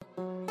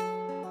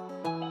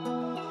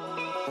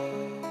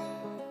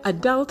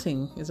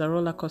Adulting is a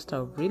roller coaster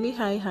of really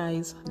high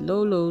highs,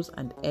 low lows,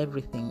 and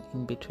everything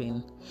in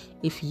between.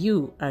 If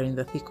you are in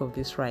the thick of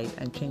this ride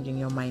and changing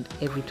your mind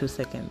every 2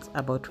 seconds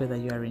about whether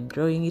you are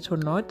enjoying it or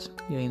not,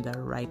 you're in the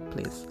right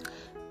place.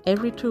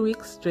 Every 2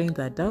 weeks, join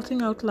the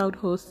Adulting Out Loud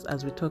hosts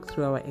as we talk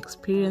through our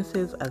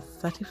experiences as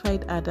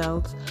certified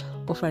adults,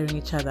 offering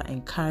each other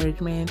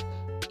encouragement,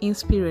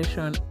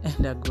 inspiration,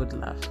 and a good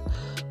laugh.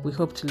 We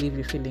hope to leave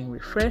you feeling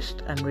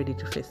refreshed and ready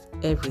to face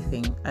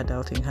everything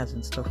adulting has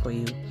in store for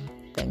you.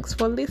 Thanks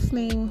for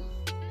listening.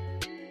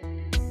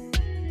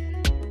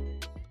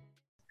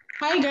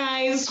 Hi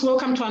guys,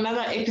 welcome to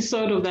another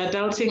episode of the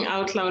Adulting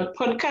Out Loud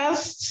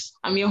podcast.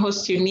 I'm your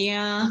host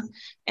Unia,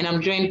 and I'm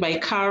joined by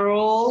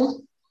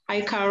Carol.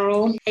 Hi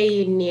Carol.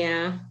 Hey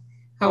Unia,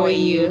 how are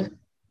you?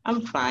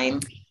 I'm fine.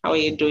 How are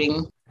you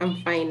doing?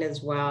 I'm fine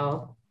as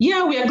well.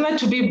 Yeah, we are glad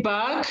to be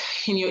back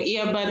in your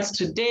earbuds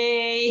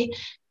today,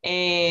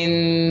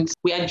 and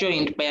we are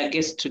joined by a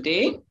guest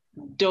today,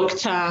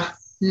 Dr.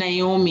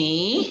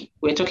 Naomi.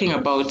 We're talking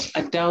about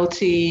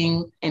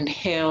adulting and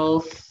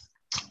health.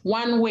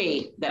 One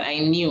way that I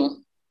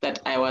knew that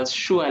I was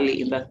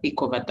surely in the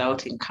thick of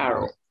adulting,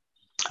 Carol,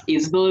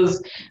 is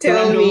those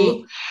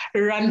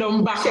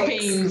random back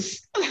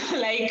pains.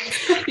 Like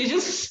you're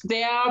just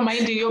there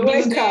minding your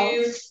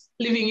business,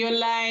 living your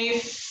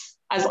life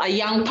as a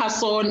young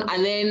person,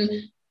 and then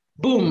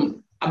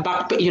boom, a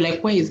back pain. You're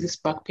like, where is this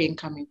back pain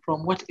coming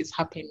from? What is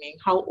happening?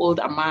 How old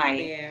am I?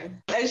 Yeah.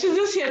 And she's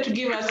just here to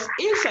give us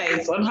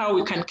insights on how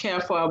we can care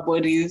for our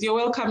bodies. You're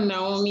welcome,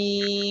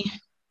 Naomi.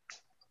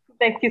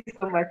 Thank you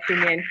so much,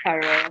 Unia and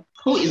Carol.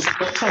 Who is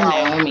Dr.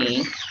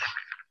 Naomi?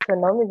 So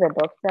Naomi is a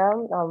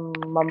doctor. I'm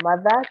a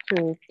mother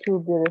to two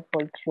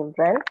beautiful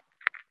children,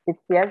 6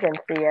 years and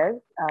 3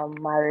 years. I'm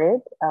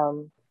married.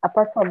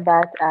 Apart from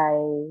that,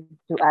 I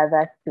do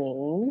other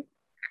things.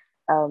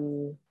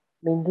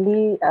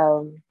 Mainly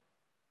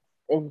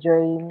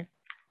enjoying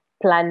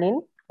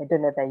planning. I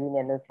don't know if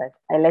Unia knows that.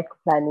 I like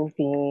planning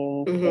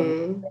things.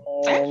 Mm-hmm.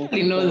 I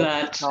actually know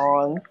that.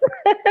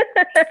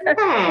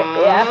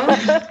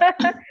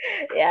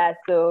 Yeah,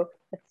 so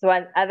it's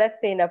one other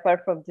thing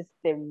apart from just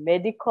the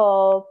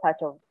medical part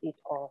of it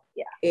all.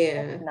 Yeah.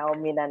 That's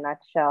Naomi in a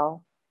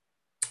nutshell.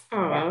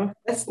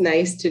 That's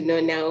nice to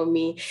know,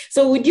 Naomi.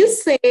 So would you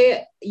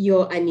say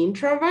you're an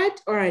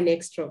introvert or an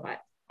extrovert?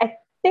 I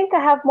think I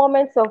have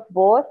moments of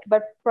both,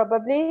 but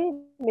probably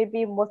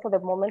maybe most of the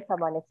moments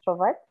I'm an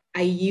extrovert.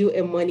 Are you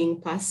a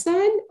morning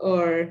person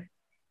or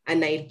a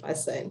night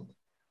person?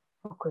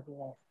 Oh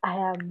goodness, I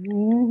am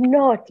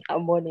not a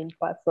morning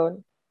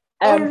person.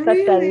 I am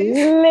such a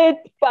late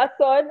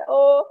person.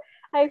 Oh,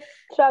 I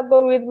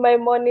struggle with my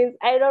mornings.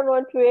 I don't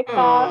want to wake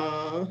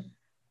up.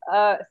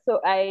 So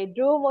I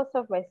do most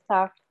of my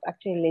stuff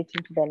actually late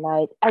into the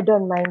night. I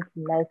don't mind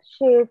night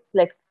shifts.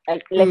 I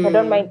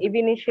don't mind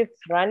evening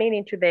shifts running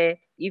into the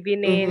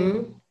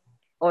evening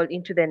or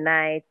into the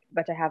night,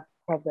 but I have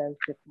problems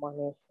with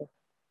morning shifts.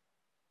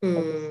 I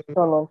just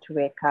don't want to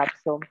wake up.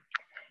 So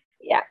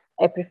yeah,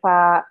 I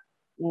prefer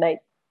night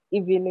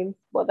evenings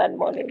more than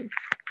mornings.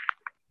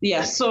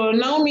 Yeah, so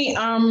Naomi,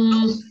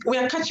 we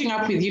are catching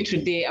up with you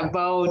today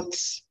about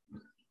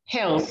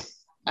health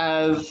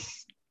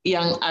as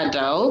young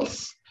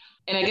adults.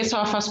 And I guess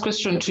our first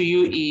question to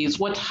you is,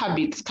 what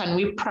habits can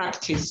we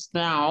practice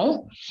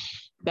now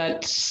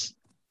that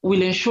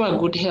will ensure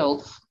good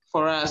health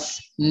for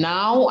us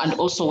now and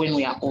also when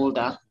we are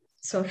older?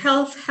 So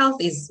health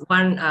is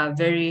one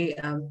very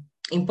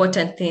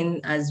important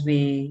thing as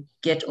we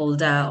get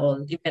older,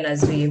 or even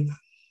as we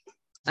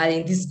are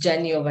in this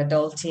journey of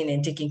adulting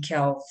and taking care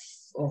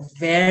of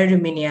very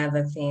many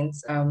other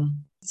things.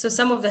 So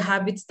some of the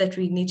habits that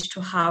we need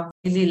to have,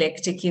 really like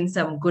taking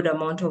some good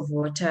amount of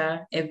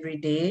water every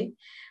day.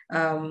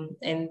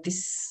 And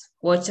this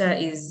water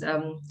is,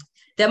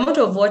 the amount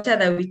of water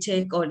that we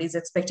take or is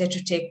expected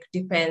to take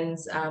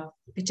depends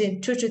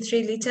between 2 to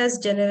 3 liters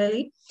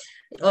generally.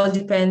 It all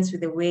depends with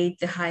the weight.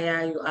 The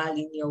higher you are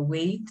in your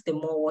weight, the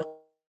more water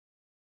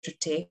to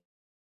take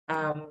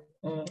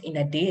in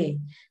a day.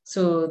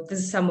 So this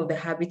is some of the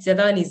habits. The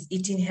other one is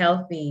eating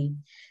healthy.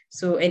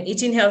 So, and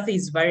eating healthy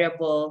is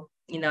variable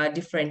in our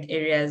different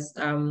areas.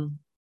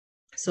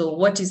 So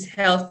what is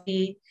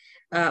healthy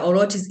or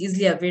what is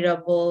easily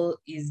available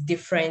is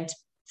different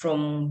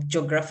from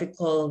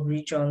geographical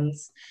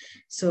regions.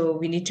 So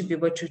we need to be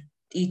able to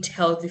eat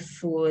healthy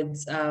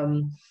foods.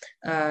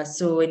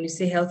 So when you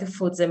say healthy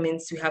foods, that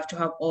means we have to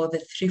have all the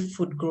 3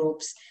 food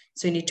groups.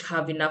 So you need to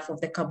have enough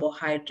of the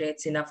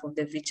carbohydrates, enough of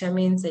the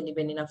vitamins, and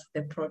even enough of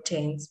the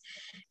proteins.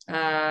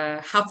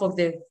 Half of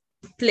the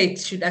plate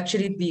should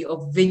actually be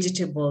of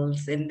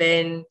vegetables, and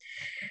then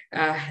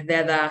the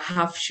other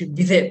half should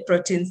be the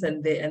proteins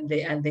and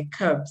the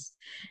carbs.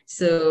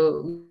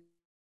 So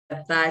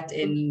that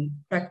and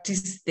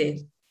practice the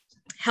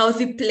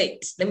healthy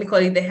plate. Let me call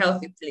it the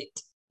healthy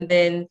plate. And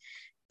then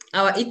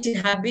our eating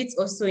habits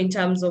also in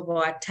terms of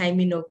our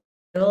timing of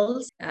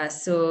meals.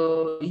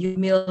 So your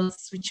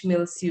meals, which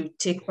meals you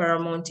take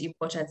paramount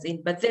importance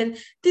in. But then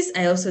this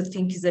I also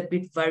think is a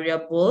bit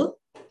variable.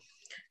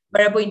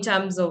 variable in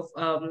terms of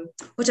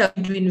what are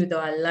we doing with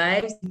our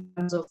lives, in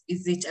terms of,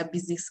 is it a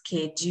busy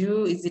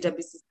schedule? Is it a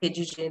busy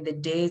schedule during the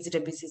day? Is it a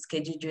busy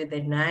schedule during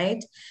the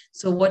night?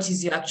 So what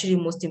is your actually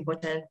most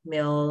important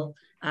meal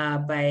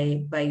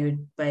in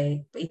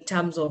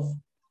terms of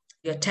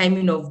your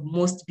timing of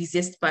most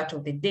busiest part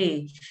of the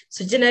day?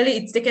 So generally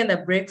it's taken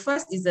that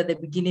breakfast is at the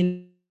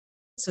beginning.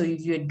 So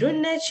if you're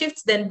doing night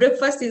shifts, then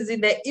breakfast is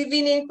in the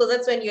evening, because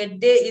that's when your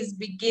day is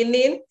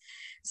beginning.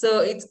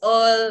 So it's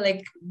all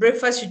like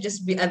breakfast should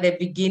just be at the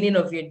beginning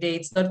of your day.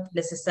 It's not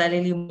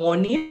necessarily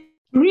morning.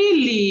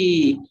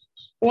 Really?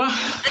 Wow.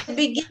 At the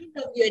beginning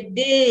of your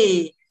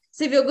day.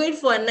 So if you're going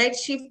for a night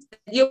shift,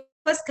 your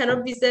breakfast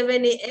cannot be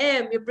 7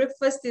 a.m. Your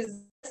breakfast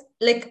is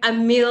like a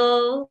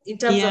meal in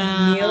terms of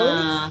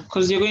meal.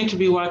 Because you're going to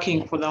be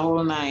working for the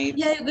whole night.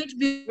 Yeah, you're going to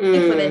be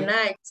working for the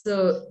night.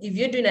 So if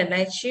you're doing a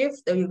night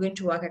shift or you're going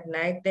to work at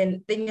night,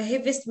 then your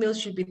heaviest meal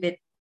should be the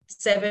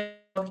 7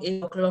 o'clock,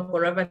 8 o'clock,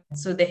 whatever.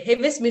 So the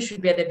heaviest meal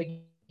should be at the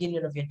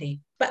beginning of your day.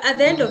 But at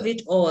the end of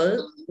it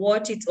all,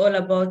 what it's all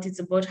about, it's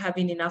about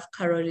having enough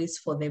calories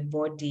for the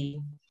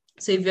body.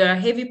 So if you're a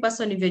heavy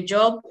person, if your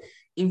job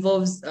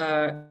involves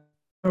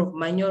of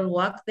manual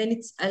work, then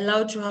it's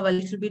allowed to have a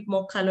little bit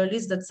more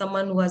calories than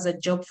someone who has a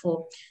job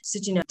for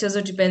sitting. It also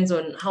depends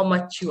on how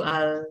much you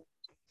are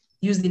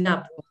using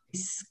up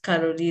these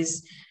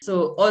calories.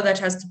 So all that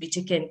has to be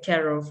taken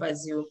care of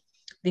as you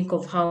think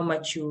of how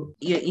much your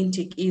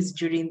intake is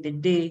during the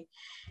day.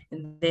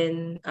 And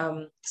then,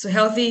 so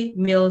healthy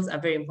meals are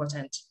very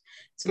important.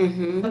 So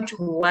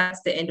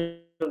towards the end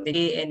of the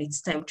day and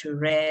it's time to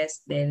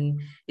rest, then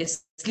your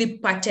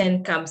sleep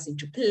pattern comes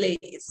into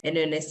place. And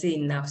when I say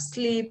enough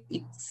sleep,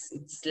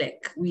 it's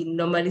like we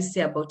normally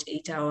say about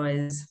 8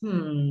 hours.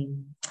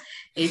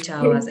 8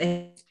 hours.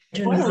 I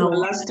don't When know was how the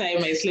last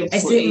time I slept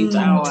for 8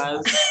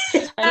 hours?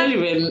 I don't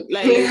even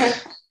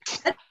like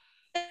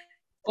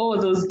all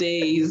those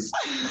days.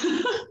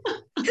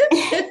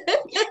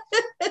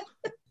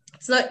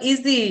 It's not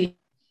easy.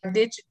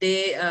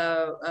 Day-to-day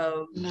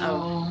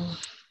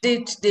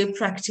day-to-day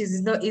practice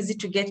is not easy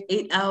to get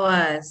 8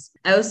 hours.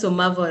 I also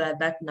marvel at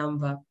that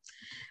number.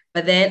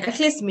 But then at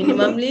least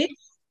minimally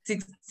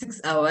 6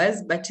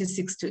 hours, but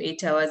 6 to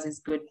 8 hours is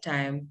good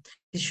time.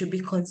 It should be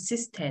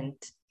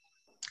consistent.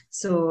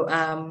 So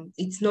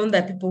it's known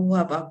that people who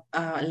have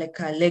like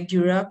a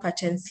regular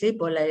pattern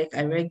sleep or like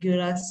a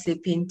regular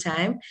sleeping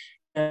time,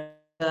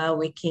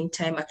 waking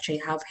time actually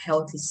have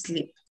healthy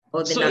sleep.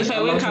 So if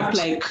I wake up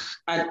like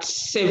at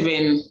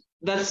 7,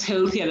 that's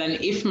healthier than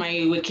if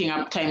my waking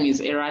up time is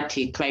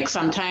erratic, like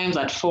sometimes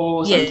at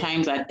 4,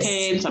 sometimes at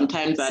 10,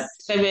 sometimes at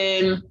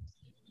 7.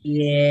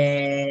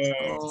 Yes.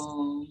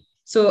 Oh.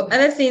 So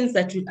other things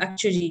that will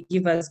actually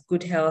give us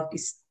good health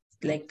is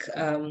like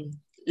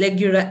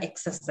regular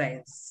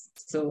exercise.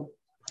 So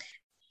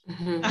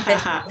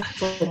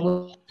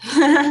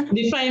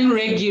define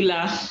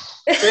regular.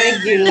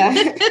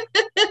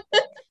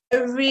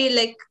 Every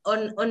like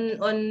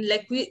on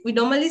like we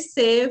normally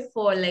say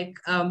for like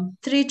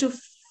 3 to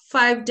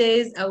 5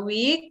 days a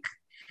week,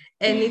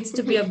 and it needs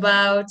to be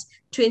about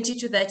 20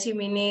 to 30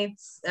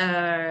 minutes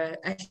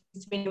at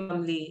least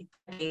minimally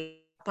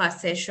per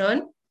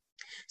session.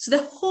 So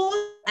the whole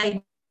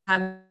idea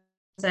of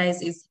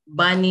exercise is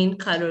burning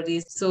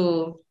calories.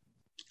 So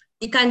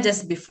it can't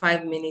just be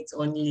 5 minutes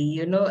only,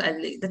 you know,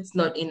 that's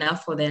not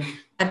enough for them.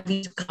 At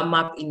least come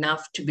up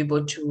enough to be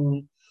able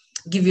to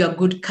give you a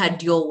good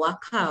cardio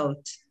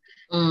workout.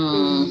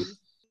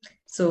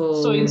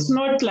 So it's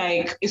not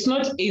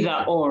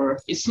either or.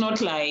 It's not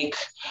like,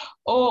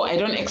 oh, I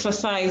don't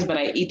exercise, but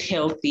I eat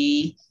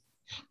healthy.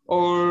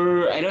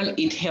 Or I don't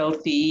eat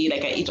healthy,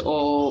 like I eat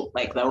all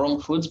like the wrong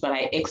foods, but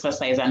I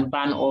exercise and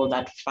burn all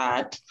that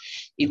fat.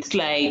 It's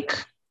like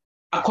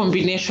a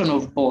combination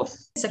of both.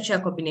 It's actually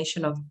a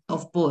combination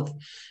of both.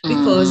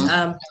 Because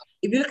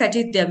if you look at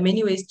it, there are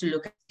many ways to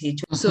look at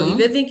it. So if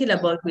you're thinking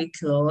about weight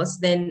loss,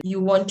 then you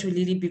want to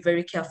really be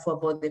very careful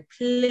about the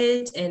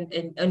plate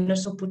and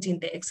also put in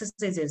the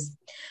exercises.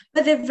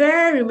 But there are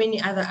very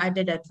many other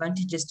added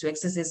advantages to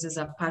exercises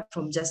apart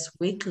from just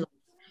weight loss.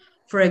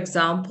 For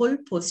example,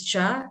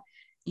 posture.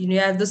 You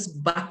have those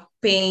back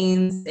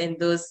pains and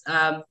those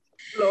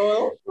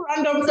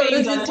random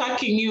pains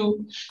attacking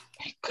you.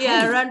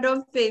 Yeah,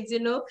 random pains,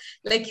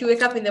 like you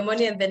wake up in the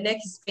morning and the neck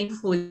is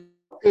painful.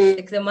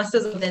 Like the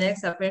muscles of the neck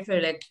are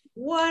painful. Like,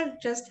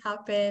 what just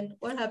happened?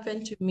 What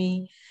happened to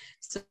me?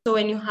 So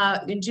when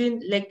you're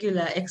doing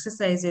regular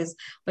exercises,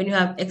 when you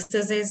have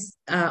exercise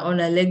on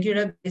a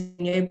regular basis,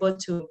 you're able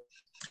to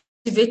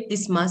activate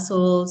these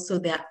muscles so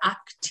they're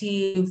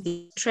active,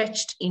 they're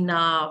stretched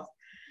enough.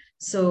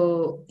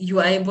 So you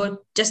are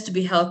able just to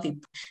be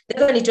healthy.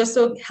 Then it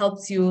also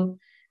helps you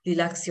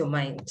relax your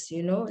mind,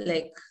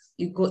 like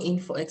you go in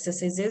for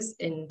exercises,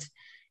 and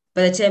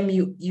by the time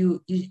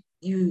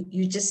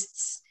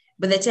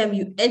by the time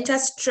you enter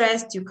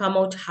stressed, you come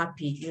out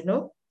happy,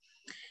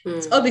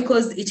 It's all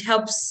because it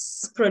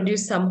helps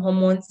produce some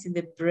hormones in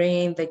the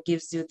brain that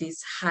gives you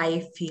this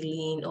high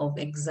feeling of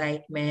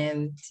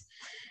excitement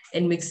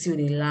and makes you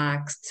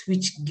relaxed,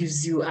 which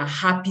gives you a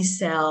happy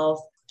self.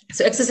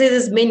 So exercise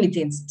is many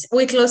things.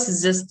 Weight loss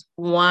is just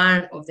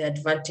one of the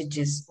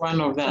advantages. One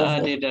of the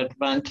added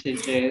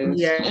advantages.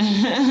 Yeah.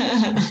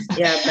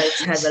 Yeah, but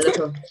it has a lot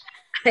of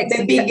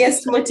the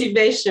biggest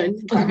motivation.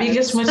 The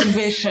biggest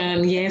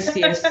motivation. Yes.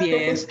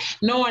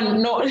 No,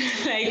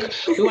 like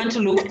we want to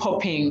look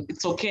popping.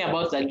 It's okay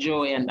about the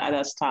joy and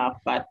other stuff,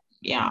 but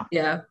yeah.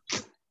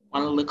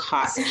 Want to look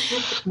hot.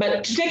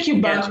 But to take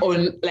you back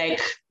on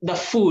like the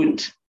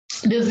food,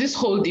 there's this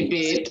whole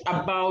debate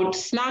about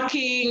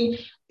snacking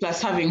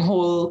plus having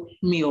whole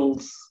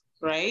meals,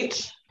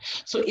 right?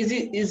 So is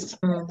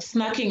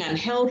snacking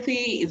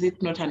unhealthy? Is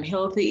it not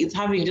unhealthy? Is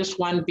having just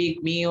one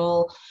big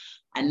meal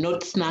and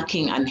not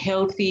snacking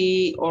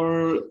unhealthy,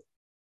 or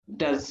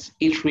does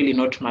it really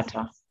not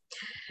matter?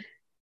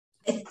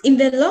 In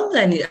the long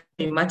run,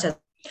 it matters.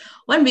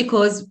 One,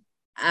 because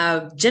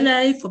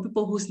generally for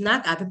people who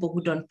snack are people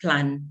who don't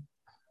plan.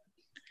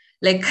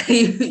 Like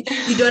you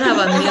don't have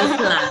a meal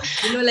plan.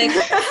 You know, like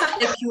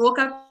you woke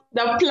up.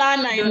 The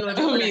plan I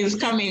know is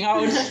coming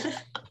out.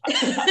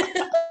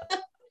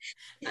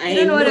 You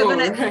don't know what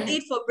you're gonna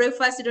eat for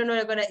breakfast. You don't know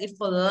what you're gonna eat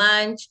for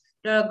lunch.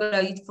 You don't know what you're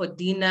gonna eat for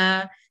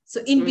dinner. So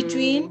in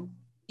between,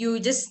 you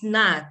just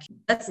snack.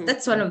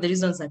 That's one of the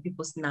reasons that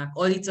people snack.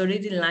 Or it's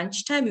already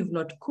lunchtime. You've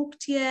not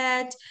cooked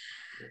yet.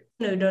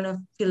 You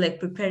don't feel like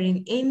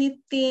preparing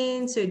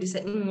anything. So you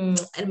decide,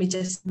 let me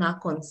just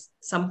snack on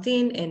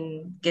something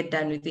and get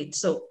done with it.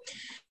 So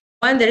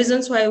one of the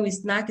reasons why we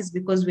snack is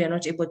because we are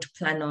not able to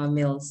plan our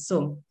meals.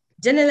 So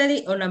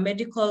generally on a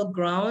medical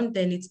ground,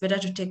 then it's better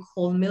to take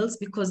whole meals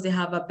because they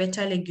have a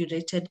better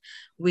regulated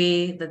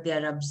way that they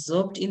are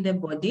absorbed in the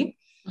body,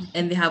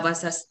 and they have a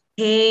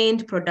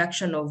sustained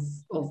production of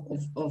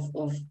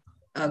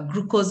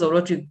glucose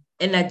or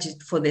energy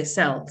for the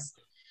cells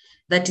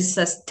that is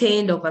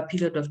sustained over a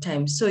period of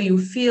time. So you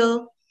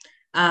feel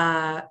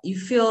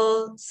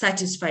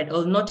satisfied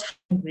or not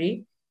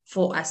hungry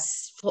for a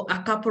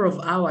couple of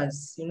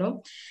hours, you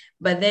know.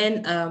 But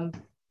then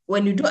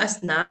when you do a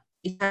snack,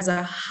 it has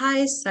a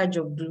high surge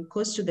of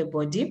glucose to the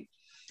body,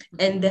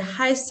 and the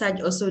high surge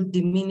also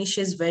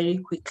diminishes very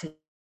quickly.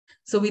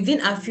 So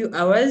within a few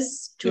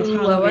hours,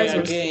 2 hours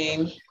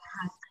again.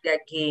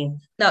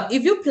 Now,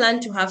 if you plan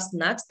to have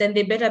snacks, then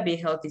they better be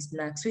healthy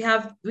snacks. We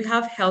have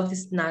healthy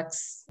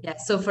snacks. Yeah.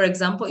 So for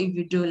example, if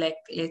you do like,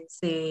 let's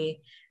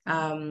say,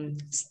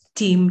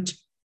 steamed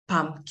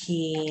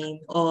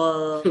pumpkin,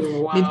 or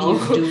maybe you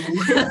do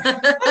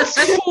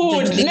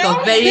food.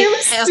 Very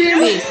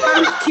healthy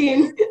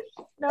pumpkin.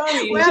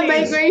 Where am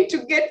I going to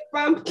get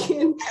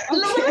pumpkin?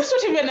 No, but that's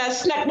not even a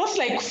snack. That's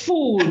like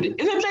food.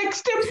 Is it like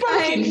steamed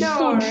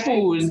pumpkin?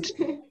 Food.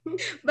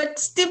 But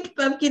steamed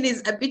pumpkin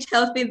is a bit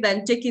healthy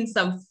than taking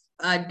some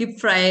deep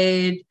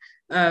fried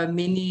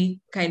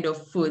mini kind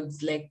of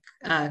foods like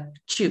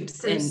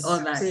chips and all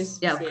that.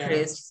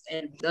 Crisps.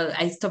 And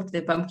I stopped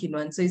the pumpkin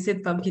one. So you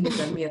said pumpkin is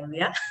a meal,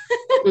 yeah?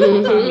 A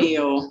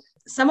meal.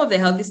 Some of the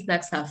healthy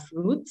snacks are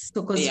fruits,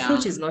 because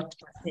fruit is not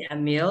a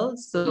meal.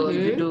 So if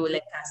you do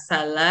like a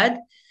salad,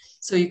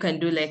 so you can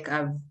do like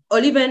or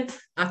even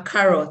a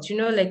carrot, you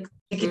know, like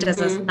take it as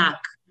a snack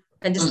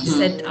and just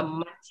decide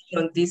I'm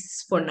on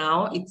this for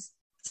now. It's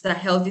a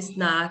healthy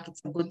snack.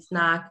 It's a good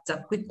snack. It's a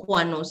quick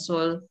one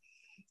also.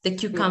 The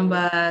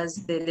cucumbers,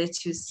 the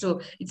lettuce. So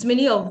it's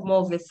more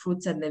of the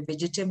fruits and the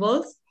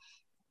vegetables.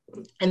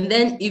 And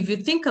then if you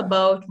think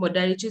about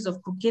modalities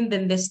of cooking,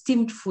 then the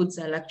steamed foods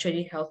are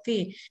actually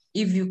healthy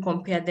if you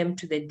compare them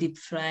to the deep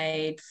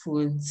fried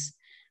foods.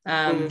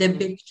 The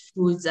baked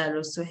foods are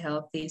also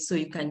healthy. So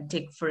you can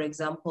take, for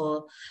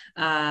example,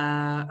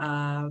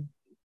 an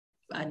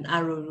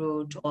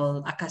arrowroot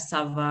or a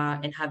cassava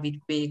and have it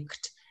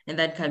baked. And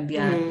that can be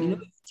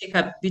take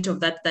a bit of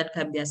that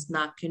can be a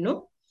snack, 10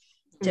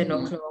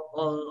 o'clock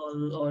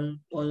or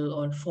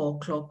 4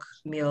 o'clock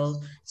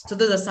meal. So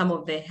those are some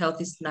of the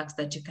healthy snacks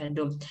that you can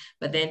do.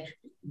 But then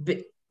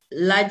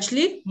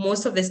largely,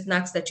 most of the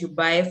snacks that you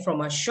buy from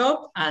a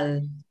shop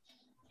are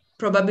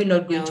probably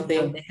not going to be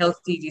on the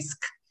healthy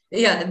risk.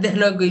 Yeah, they're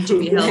not going to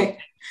be healthy.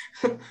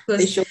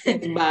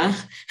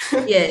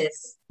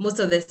 Yes, most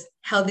of the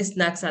healthy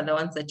snacks are the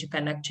ones that you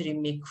can actually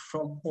make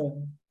from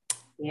home.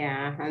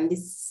 Yeah, and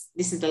this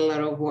is a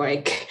lot of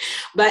work.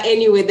 But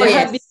anyway, the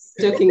habits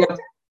talking about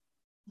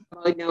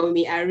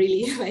Naomi are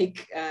really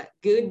like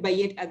good, but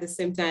yet at the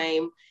same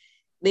time,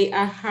 they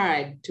are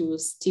hard to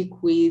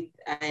stick with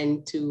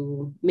and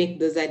to make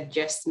those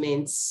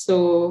adjustments.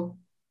 So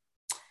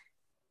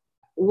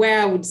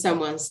where would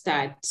someone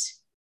start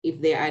if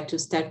they are to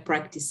start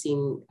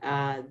practicing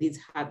these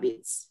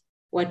habits?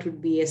 What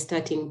would be a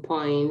starting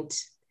point?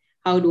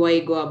 How do I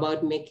go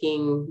about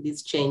making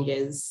these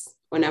changes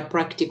on a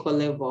practical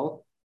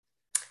level?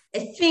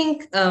 I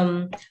think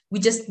we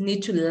just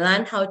need to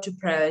learn how to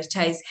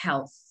prioritize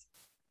health.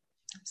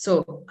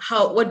 So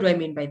what do I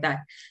mean by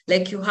that?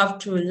 Like, you have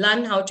to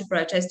learn how to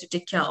prioritize to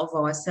take care of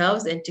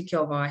ourselves and take care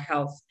of our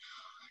health.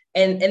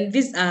 And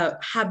these are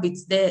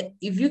habits that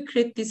if you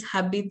create these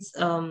habits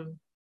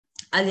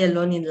earlier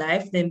on in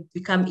life, then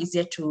become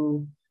easier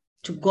to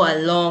to go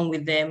along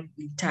with them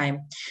with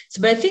time.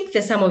 So, but I think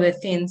there's some of the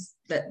things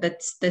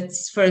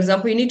that's for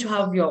example, you need to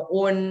have your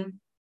own.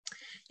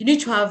 You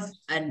need to have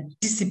a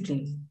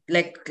discipline,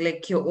 like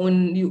your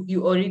own.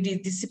 You already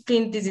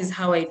disciplined. This is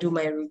how I do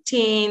my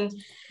routine.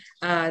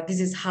 This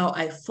is how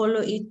I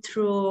follow it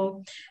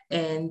through,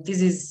 and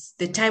this is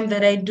the time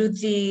that I do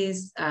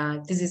this.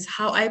 This is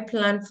how I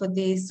plan for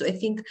this. So I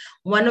think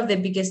one of the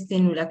biggest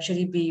thing will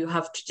actually be you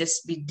have to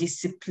just be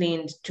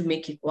disciplined to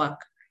make it work.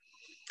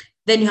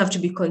 Then you have to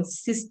be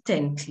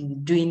consistently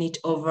doing it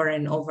over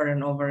and over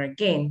and over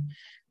again.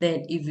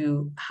 Then if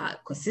you are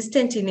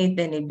consistent in it,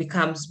 then it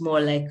becomes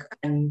more like,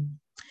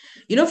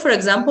 for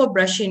example,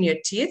 brushing your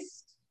teeth.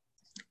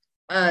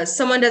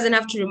 Someone doesn't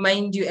have to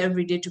remind you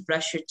every day to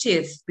brush your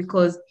teeth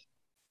because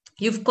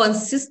you've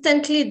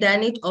consistently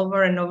done it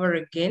over and over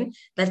again,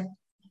 that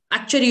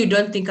actually you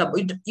don't think about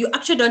it. You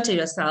actually don't tell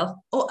yourself,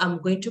 oh, I'm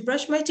going to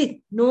brush my teeth.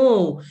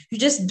 No, you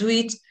just do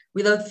it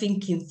without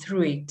thinking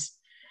through it.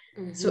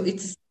 Mm-hmm. So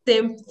it's the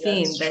same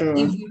thing. That's that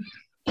true.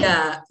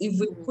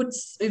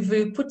 If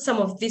we put some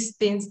of these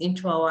things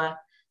into our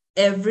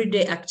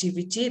everyday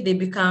activity, they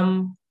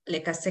become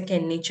like a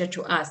second nature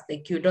to us.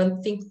 Like you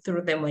don't think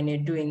through them when you're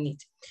doing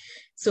it.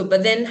 So,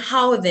 but then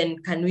how then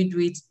can we do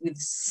it with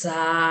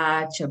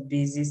such a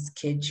busy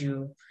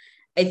schedule?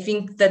 I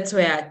think that's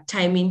where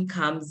timing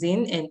comes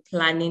in and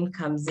planning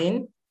comes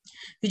in.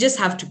 You just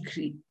have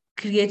to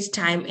create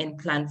time and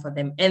plan for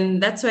them.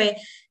 And that's why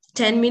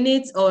 10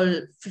 minutes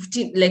or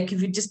 15, like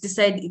if you just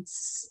decide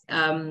it's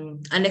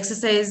an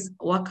exercise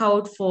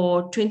workout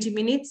for 20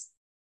 minutes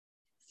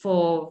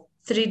for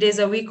 3 days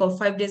a week or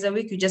 5 days a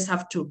week, you just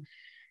have to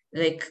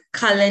like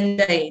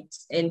calendar it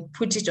and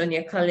put it on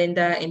your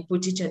calendar and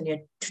put it on your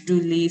to-do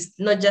list,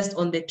 not just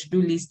on the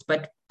to-do list,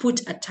 but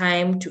put a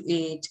time to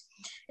it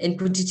and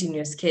put it in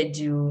your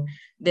schedule.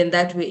 Then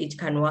that way it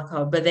can work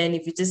out. But then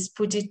if you just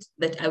put it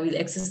that I will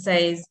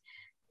exercise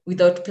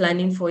without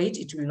planning for it,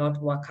 it will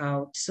not work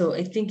out. So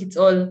I think it's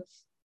all,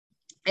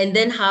 and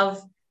then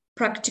have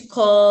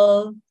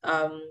practical,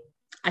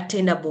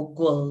 attainable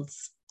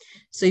goals.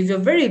 So if you're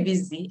very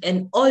busy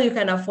and all you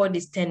can afford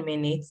is 10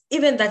 minutes,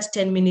 even that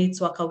 10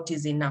 minutes workout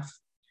is enough.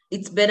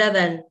 It's better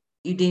than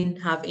you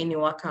didn't have any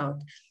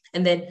workout.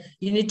 And then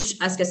you need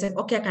to ask yourself,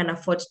 okay, I can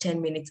afford 10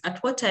 minutes.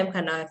 At what time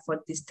can I afford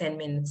these 10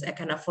 minutes? I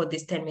can afford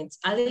these 10 minutes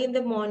early in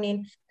the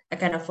morning. I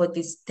can afford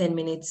these 10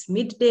 minutes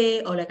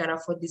midday, or I can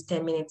afford these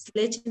 10 minutes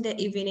late in the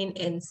evening,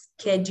 and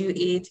schedule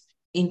it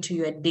into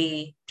your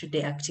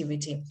day-to-day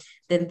activity.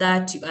 Then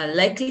that you are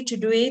likely to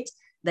do it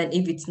than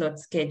if it's not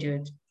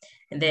scheduled.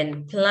 And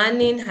then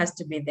planning has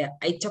to be there.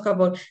 I talk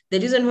about the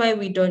reason why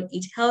we don't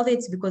eat healthy,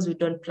 it's because we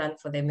don't plan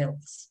for the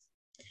meals.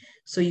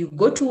 So you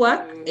go to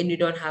work and you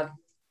don't have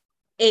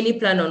any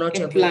plan on what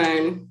you're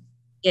going.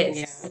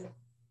 Yes. Yeah.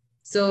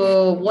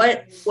 So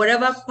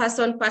whatever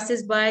person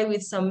passes by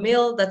with some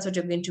meal, that's what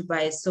you're going to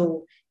buy.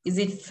 So is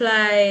it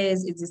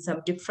flies? Is it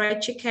some deep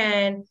fried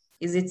chicken?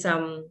 Is it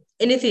some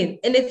anything?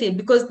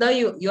 Because now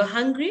you're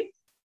hungry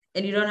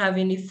and you don't have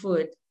any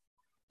food.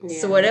 Yeah.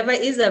 So whatever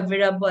is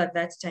available at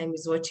that time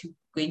is what you're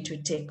going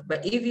to take.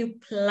 But if you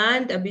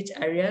planned a bit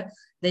earlier,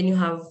 then you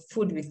have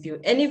food with you.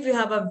 And if you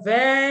have a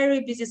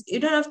very busy, you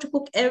don't have to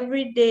cook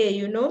every day,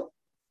 you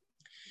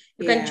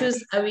can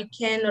choose a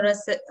weekend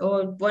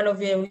or one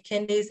of your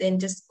weekend days and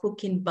just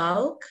cook in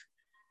bulk,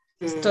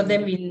 store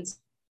them in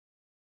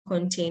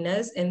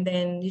containers, and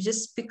then you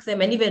just pick them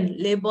and even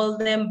label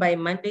them by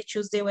Monday,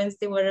 Tuesday,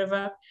 Wednesday,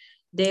 whatever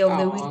day of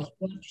the week you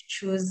want to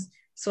choose.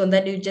 So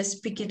that you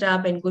just pick it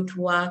up and go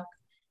to work.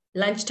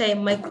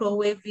 Lunchtime,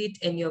 microwave it,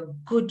 and you're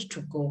good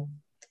to go.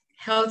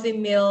 Healthy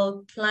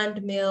meal,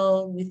 planned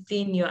meal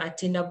within your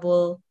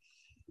attainable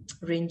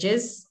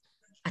ranges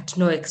at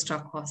no extra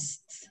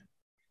cost.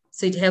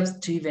 So it helps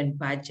to even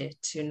budget,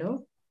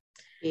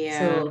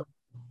 So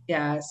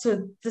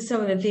there's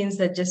some of the things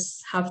that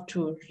just have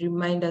to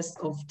remind us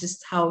of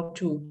just how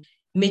to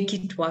make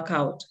it work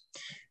out.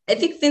 I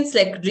think things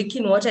like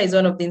drinking water is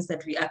one of the things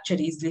that we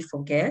actually easily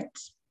forget.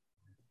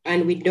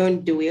 And we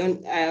don't do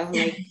it.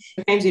 Like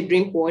sometimes you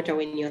drink water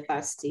when you're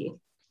thirsty.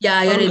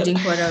 Yeah, you only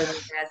drink water when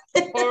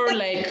you're thirsty. Or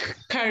like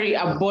carry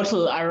a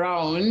bottle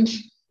around.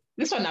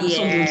 This one I'm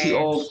so guilty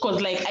of,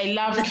 because like I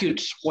love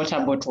cute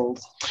water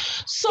bottles.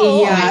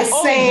 So I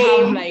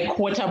always have like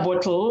water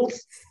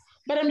bottles,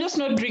 but I'm just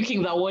not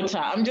drinking the water.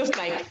 I'm just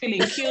like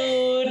feeling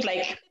cute,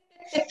 like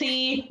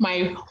see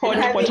my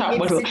hot water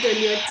bottle.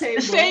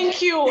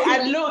 Thank you.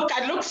 And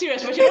look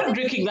serious, but you're not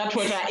drinking that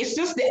water. It's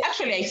just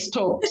I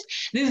stopped.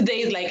 These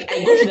days, like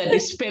I go to the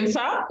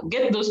dispenser,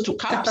 get those 2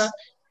 cups,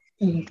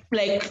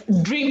 like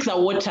drink the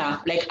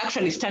water, like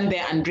actually stand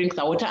there and drink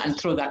the water and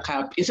throw the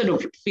cup instead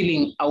of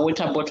filling a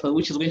water bottle,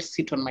 which is going to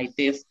sit on my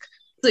desk.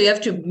 So you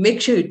have to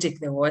make sure you take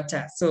the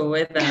water. So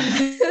whether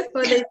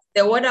it's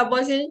the water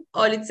bottle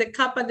or it's a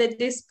cup at the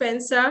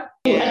dispenser.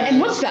 And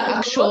what's the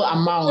actual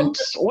amount?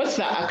 What's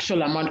the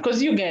actual amount?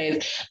 Because you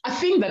guys, a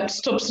thing that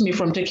stops me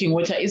from taking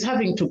water is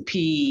having to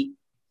pee.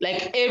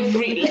 Like you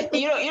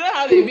know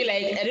how they be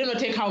like, I don't know,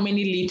 take how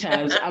many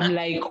liters. I'm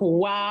like,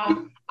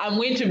 wow, I'm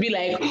going to be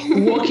like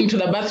walking to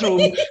the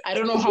bathroom, I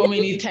don't know how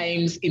many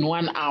times in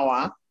 1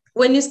 hour.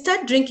 When you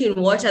start drinking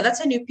water, that's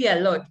when you pee a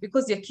lot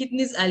because your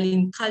kidneys are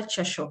in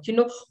culture shock.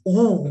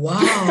 Oh,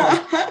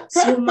 wow,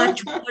 so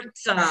much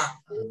water.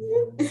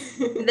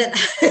 Then,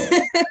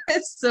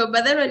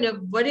 but then when your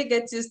body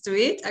gets used to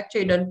it,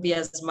 actually you don't pee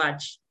as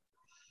much.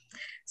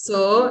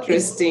 So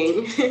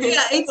interesting.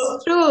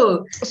 It's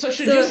true. So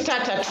should you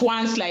start at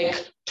once,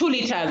 like 2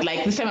 liters?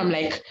 Like this time I'm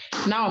like,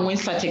 now I'm going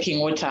to start taking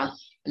water.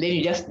 And then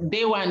you just,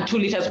 day 1, 2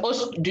 liters. Or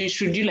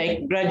should you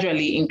like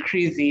gradually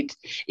increase it?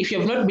 If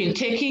you've not been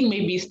taking,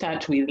 maybe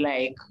start with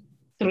like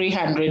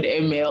 300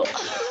 ml.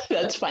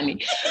 That's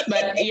funny.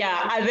 But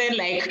yeah, and then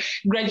like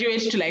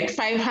graduate to like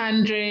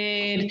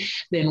 500,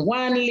 then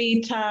 1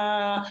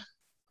 liter.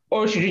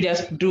 Or should you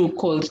just do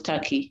cold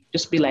turkey?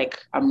 Just be like,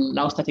 I'm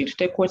now starting to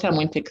take water. I'm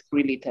going to take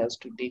 3 liters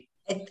today.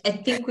 I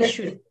think we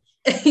should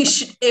you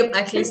should aim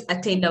at least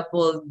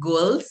attainable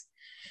goals.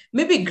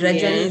 Maybe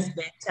gradually is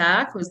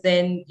better because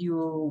then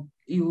you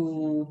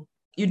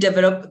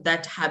develop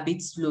that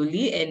habit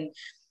slowly, and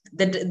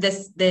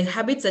the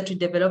habits that we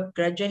develop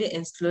gradually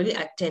and slowly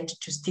tend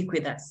to stick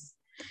with us.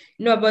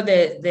 About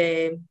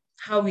the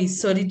how we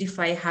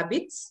solidify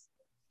habits.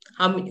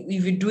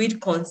 If you do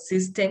it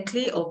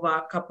consistently over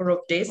a couple of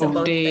days,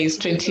 about days,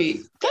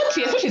 30, I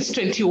thought it's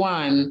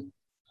 21.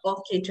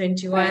 Okay,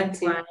 21,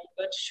 fine. I got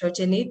to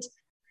shorten it.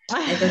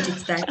 I thought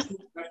it's 30,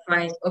 but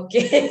fine.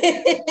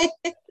 Okay.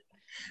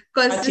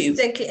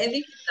 Consistently, I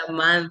think it's a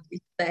month,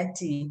 it's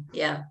 30.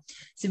 Yeah.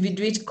 So if you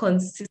do it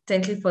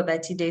consistently for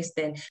 30 days,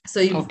 then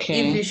if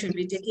you should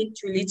be taking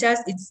 2 liters,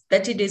 it's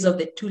 30 days of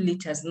the 2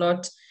 liters,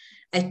 not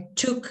I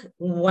took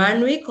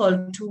 1 week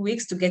or 2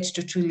 weeks to get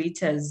to 2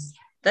 liters.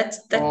 That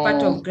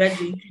part of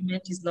gradual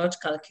increment is not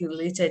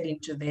calculated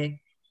into the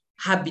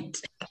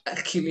habit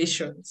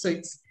calculation. So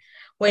it's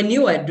when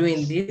you are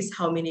doing this,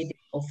 how many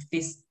days of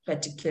this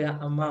particular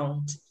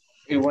amount?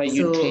 You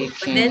take?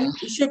 But then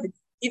it should be,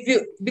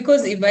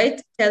 because if I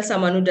tell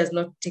someone who does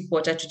not take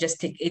water to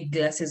just take 8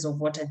 glasses of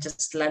water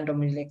just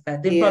randomly like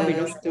that, they probably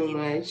don't. Too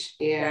much.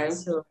 Yeah.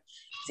 So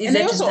and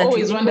I also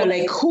always wonder,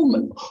 like,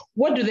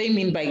 what do they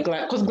mean by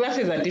glass? Because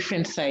glasses are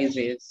different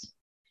sizes.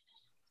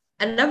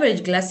 An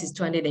average glass is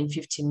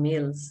 250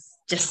 mils,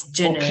 just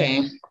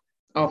generally.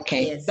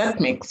 Okay. Yes. That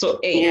makes so.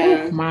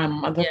 Hey,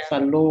 mom, that's a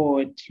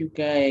lot, you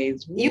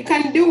guys. You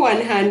can do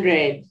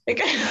 100.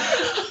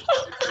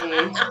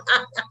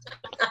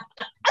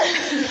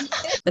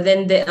 But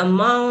then the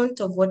amount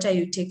of water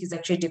you take is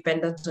actually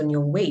dependent on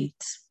your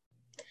weight.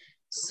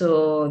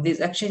 So there's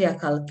actually a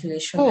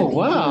calculation. Oh,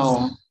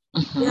 wow.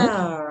 Mm-hmm.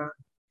 Yeah.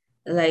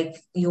 Like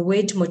your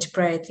weight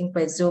multiplied, I think,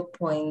 by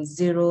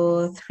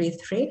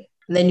 0.033.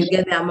 And then you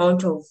get the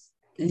amount of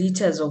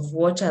liters of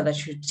water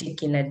that you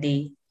take in a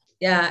day.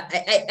 Yeah.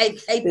 I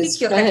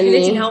think you're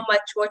calculating how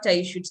much water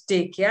you should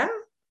take, yeah?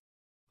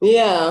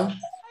 Yeah.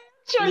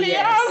 Actually,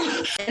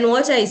 yes. And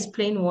water is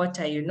plain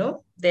water,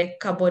 The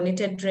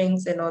carbonated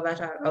drinks and all that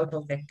are out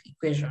of the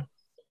equation.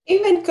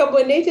 Even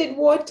carbonated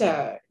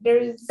water. There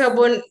is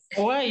Why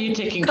are you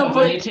taking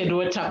carbonated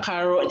water,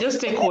 Caro? Just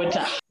take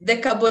water. The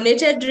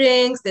carbonated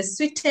drinks, the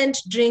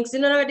sweetened drinks.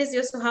 Nowadays you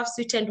also have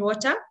sweetened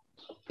water.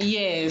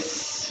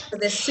 Yes. So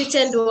the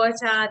sweetened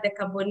water, the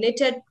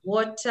carbonated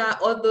water,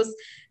 all those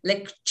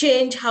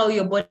change how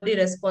your body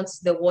responds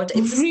to the water.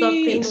 It's just not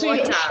plain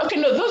water. Okay,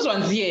 no, those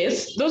ones,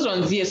 yes.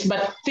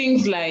 But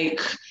things like,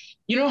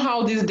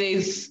 how these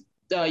days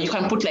you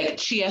can put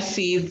chia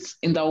seeds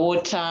in the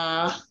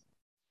water.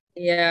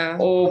 Yeah.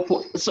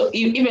 So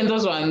even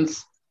those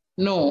ones,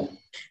 no.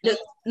 No,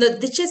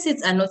 the chia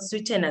seeds are not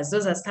sweeteners.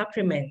 Those are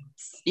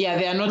supplements. Yeah,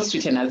 they are not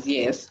sweeteners,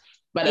 yes.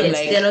 But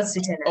yes, they're not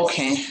sweeteners.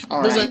 Okay,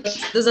 all right.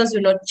 Those ones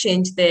will not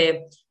change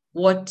the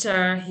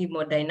water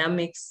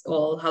hemodynamics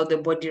or how the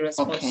body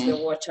responds to the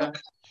water.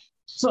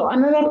 So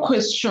another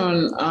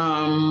question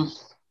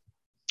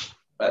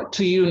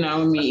to you,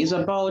 Naomi, is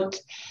about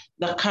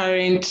the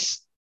current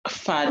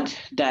fad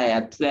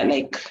diet.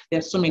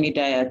 There's so many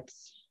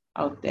diets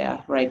out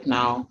there right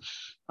now.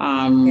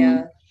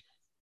 About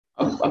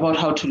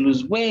how to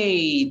lose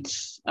weight,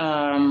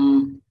 for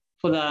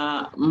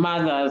the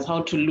mothers,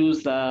 how to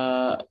lose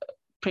the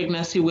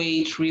pregnancy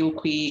weight real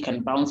quick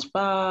and bounce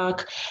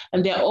back.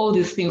 And there are all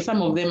these things.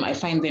 Some of them, I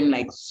find them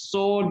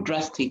so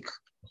drastic,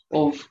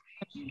 of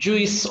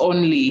juice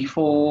only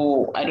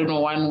for,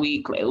 1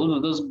 week, like all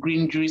of those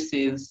green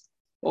juices,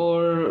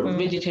 or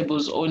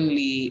vegetables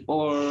only,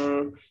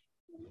 or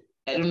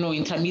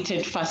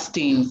intermittent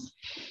fasting.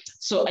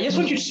 So I just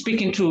want you to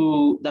speak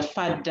into the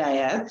fad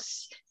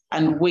diets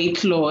and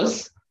weight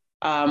loss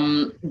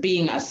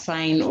being a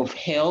sign of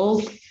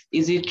health.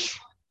 Is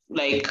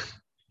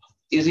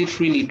it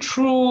really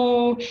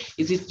true?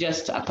 Is it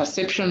just a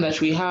perception that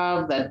we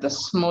have that the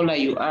smaller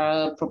you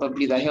are,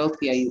 probably the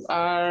healthier you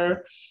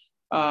are?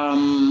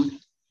 And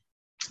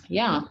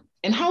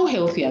how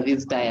healthy are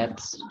these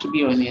diets, to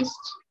be honest?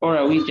 Or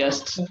are we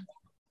just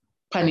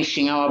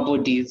punishing our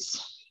bodies?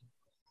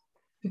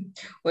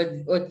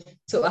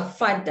 So a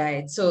fad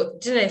diet. So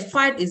generally,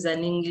 fad is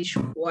an English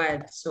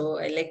word. So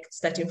I like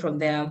starting from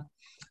there.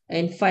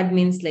 And fad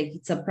means like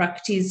it's a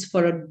practice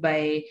followed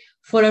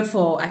for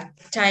a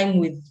time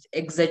with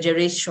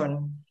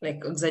exaggeration,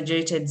 like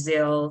exaggerated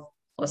zeal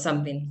or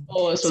something.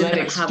 Oh, so So you're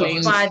that gonna have a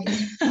explains. fad.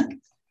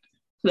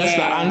 That's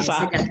the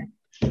answer.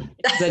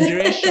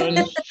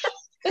 Exaggeration.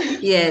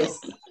 Yes.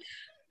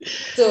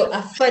 So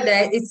a fad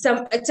diet, it's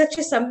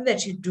actually something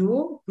that you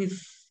do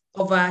with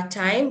over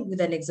time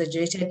with an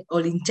exaggerated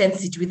or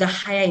intensity, with a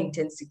higher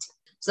intensity.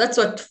 So that's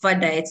what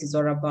fad diet is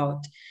all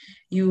about.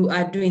 You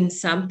are doing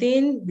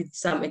something with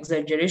some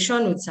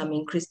exaggeration, with some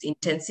increased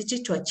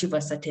intensity to achieve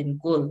a certain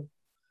goal.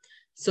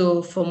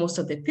 So for most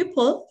of the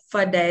people,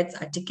 fad diets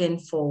are taken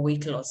for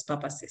weight loss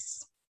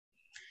purposes.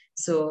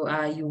 So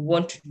you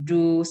want to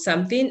do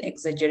something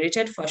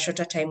exaggerated for a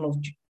shorter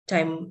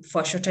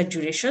for a shorter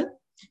duration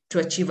to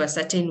achieve a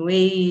certain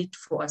weight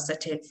for a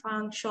certain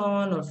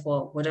function or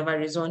for whatever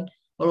reason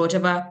or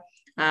whatever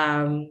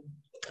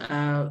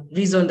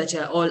reason that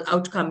you're all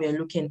outcome you're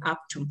looking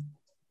up to.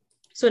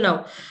 So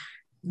now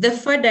the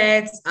fad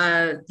diets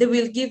they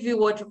will give you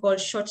what we call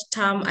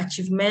short-term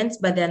achievements,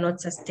 but they're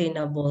not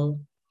sustainable.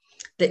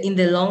 In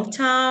the long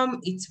term,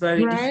 it's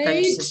very difficult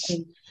to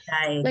sustain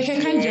diet. Like I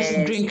can't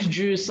just drink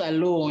juice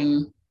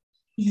alone.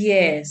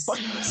 Yes.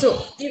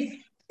 So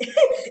if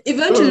if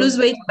you want to lose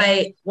weight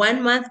by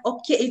 1 month,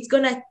 okay, it's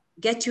gonna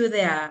get you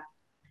there.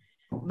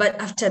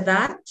 But after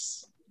that,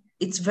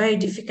 it's very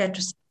difficult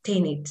to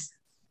sustain it.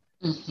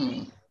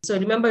 Mm-hmm. So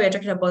remember, we're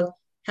talking about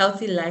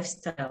healthy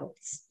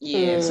lifestyles.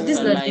 Yes. So this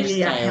is not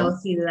really a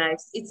healthy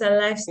life. It's a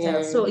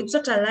lifestyle. So it's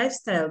not a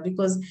lifestyle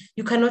because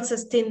you cannot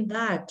sustain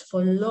that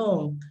for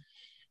long.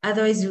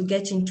 Otherwise, you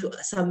get into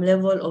some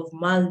level of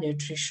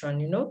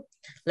malnutrition,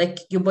 like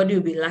your body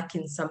will be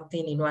lacking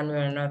something in one way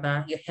or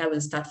another. Your hair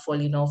will start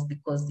falling off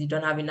because you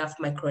don't have enough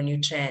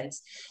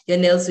micronutrients. Your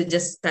nails will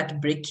just start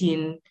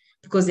breaking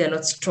because they're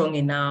not strong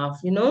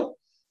enough,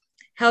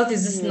 Health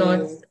is just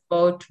not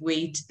about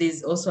weight.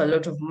 There's also a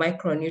lot of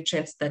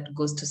micronutrients that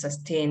goes to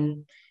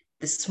sustain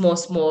the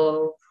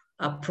small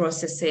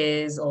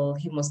processes or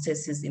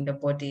hemostasis in the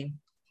body.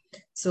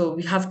 So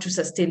we have to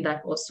sustain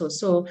that also.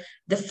 So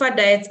the fad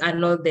diets are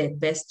not the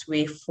best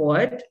way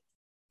forward.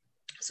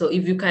 So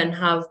if you can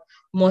have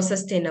more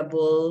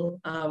sustainable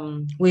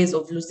ways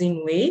of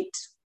losing weight.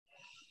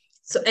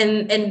 So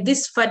and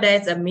these fad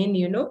diets are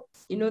mainly,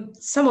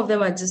 some of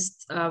them are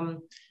just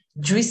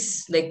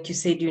juice, like you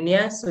said,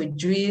 Unia. So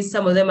juice,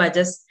 some of them are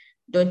just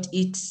don't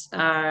eat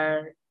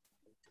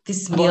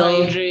this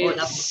meal.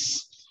 Avoid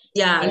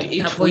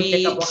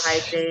the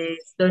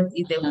carbohydrates, don't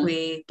eat the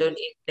wheat, don't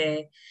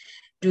eat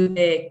do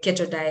the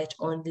keto diet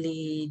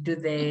only, do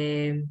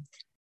the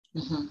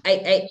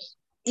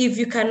if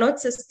you cannot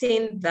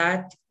sustain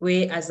that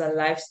way as a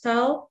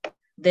lifestyle,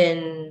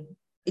 then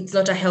it's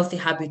not a healthy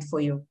habit for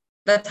you.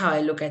 That's how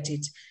I look at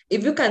it.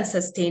 If you can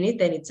sustain it,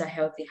 then it's a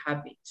healthy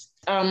habit.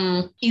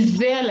 Is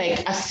there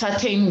like a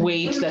certain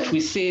weight that we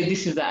say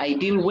this is the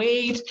ideal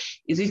weight?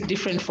 Is it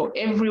different for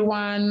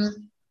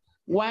everyone?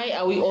 Why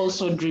are we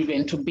also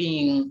driven to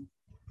being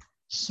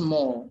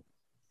small?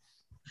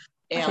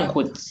 Air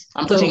quotes.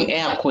 I'm putting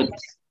air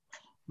quotes.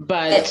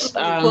 But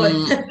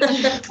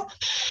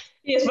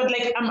yes, but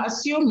like I'm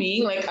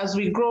assuming like as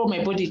we grow,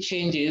 my body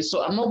changes.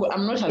 So I'm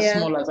not as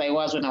small as I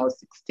was when I was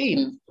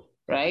 16,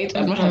 right?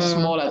 I'm not as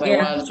small as I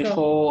was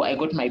before I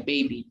got my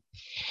baby.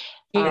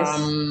 Yes.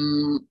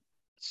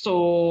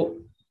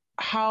 So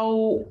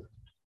how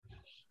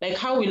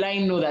will I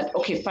know that,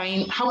 okay,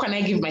 fine, how can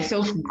I give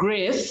myself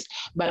grace,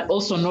 but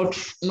also not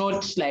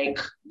like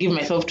give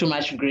myself too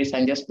much grace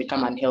and just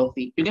become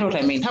unhealthy? You get what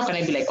I mean? How can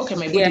I be like, okay,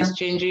 my body is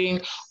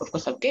changing. Of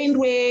course, I've gained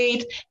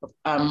weight.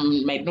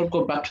 Might not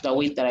go back to the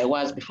weight that I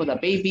was before the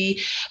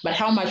baby, but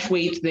how much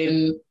weight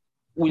then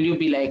will you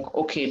be like,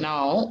 okay,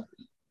 now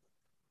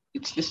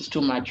this is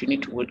too much. You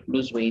need to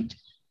lose weight.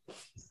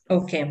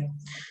 Okay.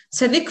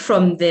 So I think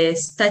from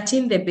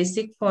the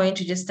basic point,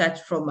 you just start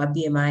from a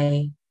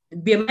BMI.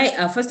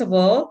 BMI, first of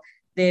all,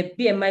 the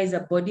BMI is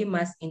a body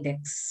mass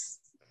index.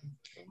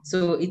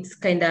 So it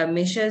kind of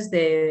measures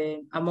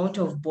the amount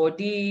of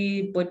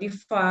body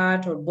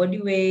fat or body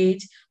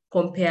weight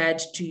compared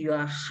to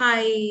your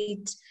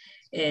height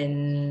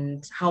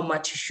and how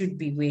much you should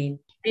be weighing.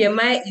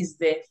 BMI is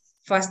the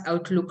first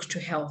outlook to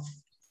health.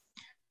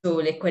 So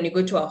like when you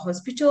go to a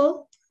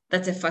hospital,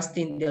 that's the first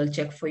thing they'll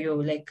check for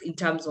you, like in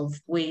terms of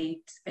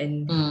weight.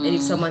 And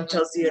if someone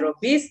tells you you're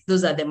obese,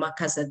 those are the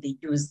markers that they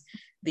use.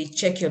 They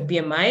check your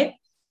BMI.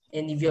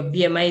 And if your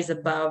BMI is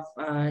above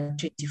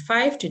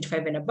 25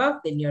 and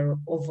above, then you're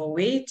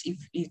overweight. If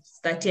it's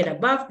 30 and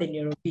above, then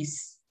you're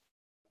obese.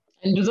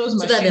 And do those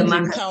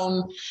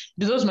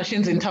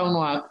machines in town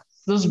work?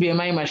 Those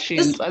BMI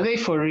machines, are they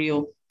for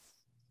real?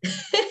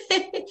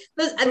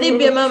 Are they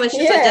BMI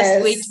machines or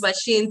just weight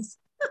machines?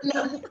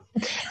 No.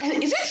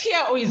 Is it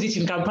here or is it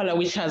in Kampala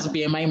which has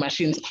BMI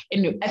machines?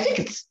 Anyway, I think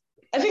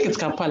it's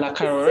Kampala,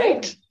 Carol,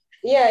 right?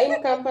 Yeah,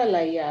 in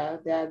Kampala,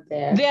 they're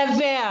there. They're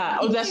there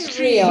on the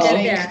street,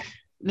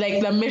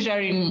 like the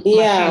measuring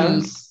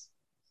machines.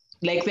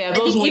 Like there are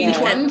those weight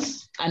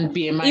ones and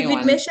BMI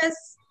ones.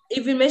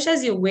 If it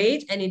measures your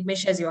weight and it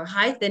measures your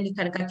height, then you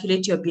can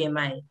calculate your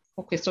BMI.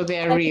 Okay, so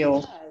they're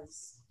real.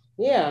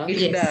 Yeah.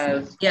 It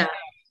does.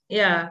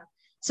 Yeah.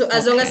 So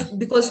as long as,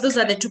 because those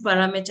are the two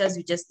parameters,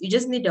 you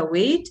just need a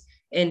weight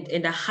and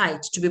a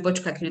height to be able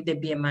to calculate the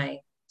BMI.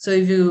 So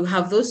if you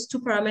have those two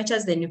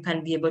parameters, then you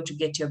can be able to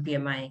get your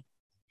BMI.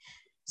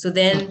 So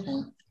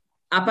then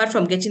apart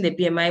from getting the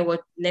BMI,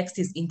 what next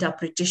is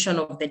interpretation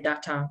of the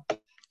data.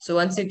 So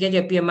once you get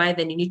your BMI,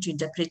 then you need to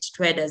interpret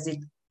where does it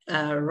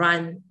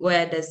run,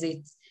 where does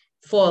it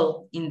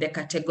fall in the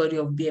category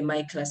of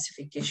BMI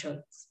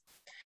classifications.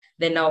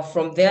 Then now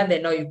from there,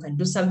 then now you can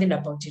do something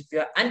about it. If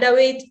you're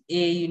underweight,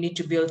 you need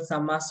to build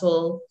some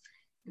muscle.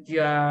 If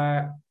you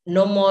are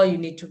normal, you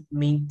need to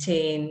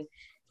maintain.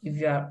 If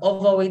you are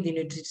overweight, you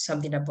need to do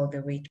something about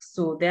the weight.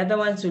 So the other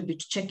ones will be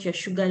to check your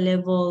sugar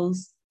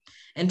levels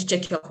and to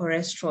check your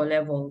cholesterol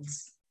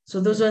levels.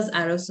 So those ones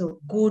are also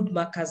good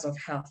markers of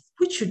health,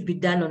 which should be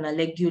done on a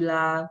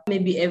regular,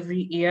 maybe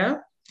every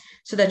year,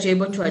 so that you're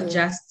able to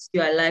adjust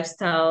your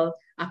lifestyle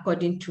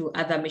according to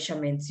other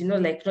measurements,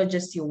 like not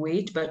just your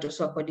weight, but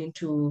also according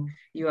to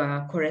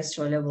your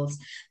cholesterol levels.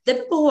 The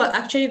people who are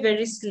actually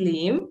very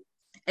slim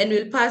and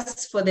will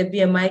pass for the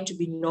BMI to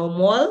be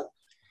normal,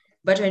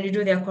 but when you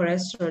do their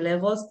cholesterol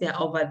levels, they're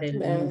over the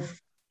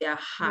roof, they're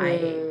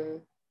high.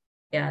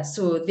 Yeah,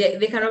 so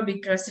they cannot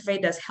be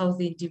classified as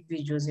healthy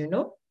individuals,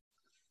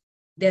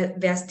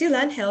 They're still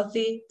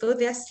unhealthy, though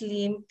they're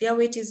slim, their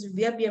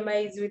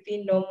BMI is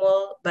within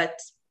normal,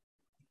 but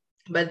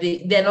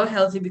they're not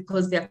healthy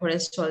because their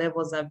cholesterol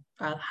levels are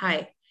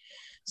high.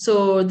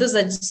 So those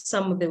are just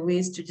some of the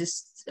ways to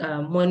just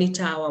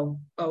monitor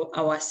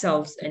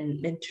ourselves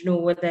and to know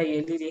whether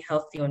you're really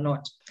healthy or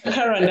not.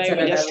 Kara and I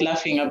were just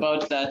laughing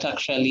about that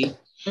actually,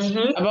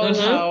 about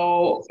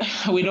how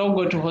we don't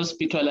go to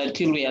hospital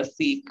until we are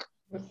sick.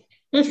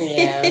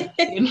 Yeah,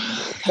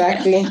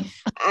 exactly.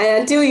 And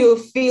until you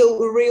feel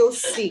real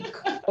sick,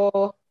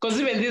 or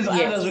because even these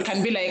others, we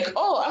can be like,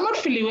 oh, I'm not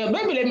feeling well.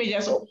 Maybe let me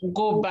just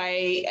go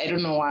buy, I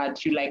don't know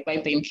what, you like buy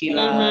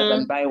painkillers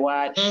and buy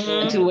what,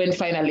 until when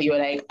finally you're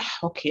like,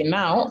 okay,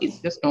 now it's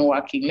just not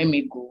working. Let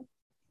me go.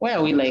 Why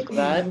are we like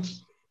that?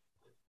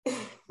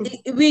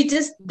 We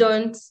just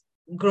don't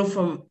grow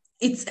from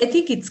it's. I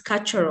think it's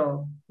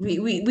cultural. We've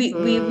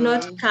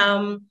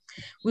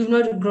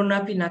not grown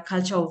up in a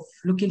culture of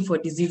looking for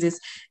diseases.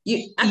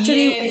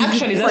 Actually,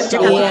 that's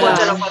they're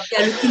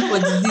looking for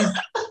disease.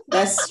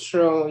 That's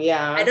true.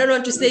 Yeah. I don't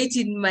want to say it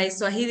in my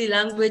Swahili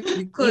language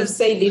because you've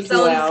said it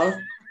well.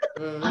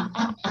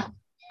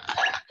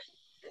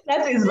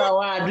 That is the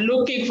word,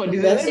 looking for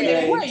disease.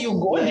 Right. Where you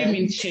go? What do you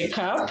mean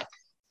checkup?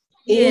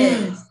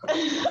 Yes.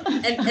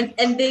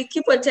 and they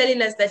keep on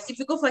telling us that if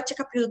you go for a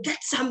checkup, you'll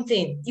get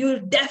something.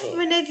 You'll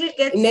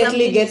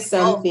definitely get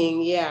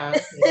something. Yeah.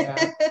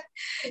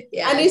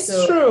 And it's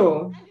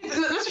true.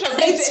 It's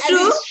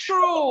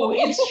true.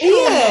 It's true.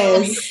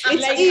 Yes,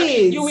 it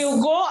is. You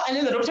will go and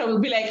then the doctor will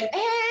be like,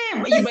 hey,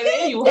 but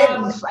then you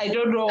have, I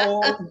don't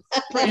know,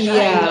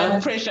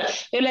 blood pressure.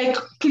 They're like,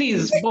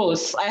 please,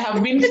 boss, I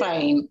have been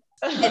fine.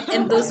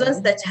 and those ones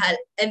that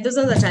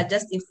are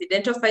just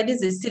incidental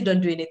findings, they still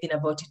don't do anything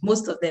about it.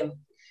 Most of them,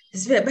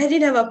 but I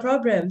didn't have a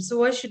problem, so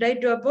what should I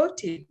do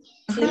about it?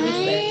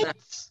 Right.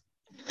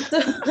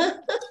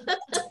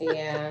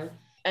 Yeah.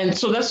 And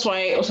so that's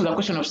why also the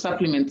question of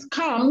supplements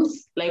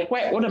comes, like,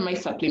 what am I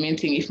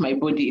supplementing if my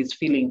body is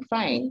feeling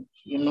fine,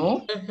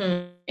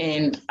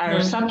 And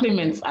are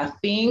supplements a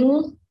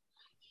thing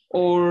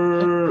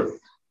or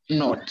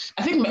not?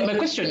 I think my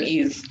question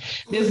is,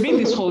 there's been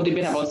this whole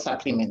debate about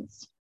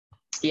supplements.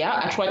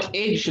 Yeah, at what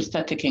age you should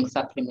start taking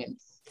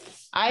supplements?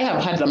 I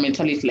have had the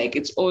mentality like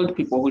it's old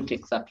people who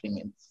take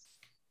supplements.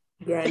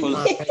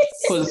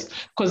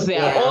 Because they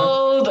are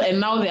old and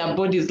now their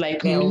bodies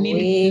like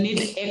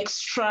need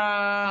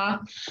extra,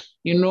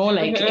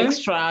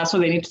 extra, so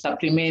they need to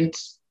supplement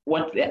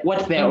what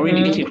they're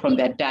already getting from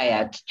their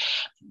diet.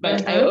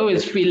 But I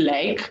always feel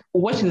like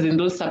what is in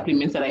those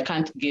supplements that I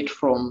can't get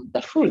from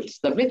the fruits,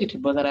 the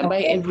vegetables that I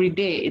buy every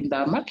day in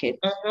the market?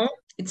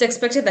 It's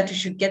expected that we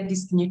should get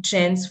these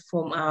nutrients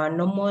from our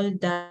normal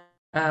diet.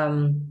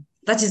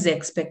 That is the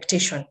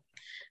expectation.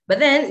 But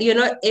then you're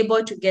not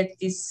able to get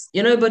this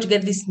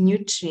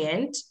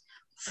nutrient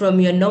from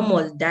your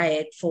normal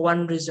diet for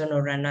one reason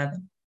or another.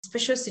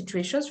 Special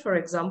situations, for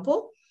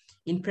example,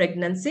 in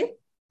pregnancy,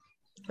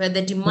 where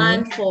the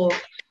demand for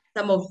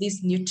some of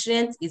these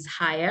nutrients is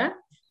higher,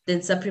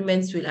 then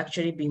supplements will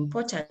actually be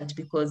important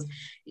because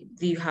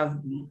you have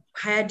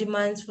higher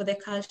demands for the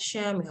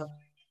calcium, you have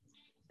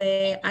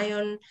the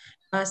iron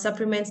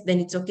supplements, then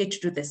it's okay to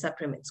do the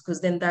supplements because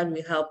then that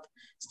will help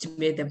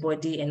stimulate the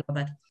body and all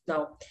that.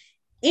 Now,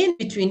 in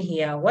between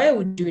here, why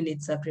would you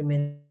need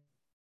supplements?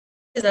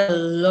 There's a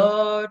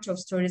lot of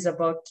stories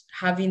about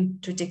having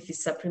to take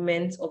these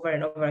supplements over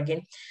and over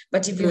again.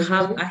 But if you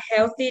have a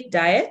healthy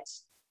diet,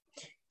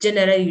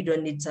 generally you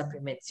don't need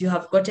supplements. You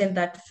have gotten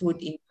that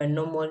food in a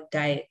normal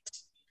diet,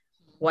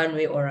 one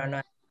way or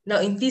another.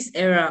 Now, in this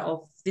era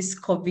of this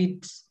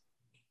COVID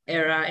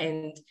era,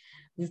 and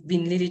we've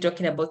been really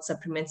talking about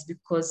supplements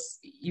because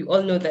you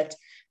all know that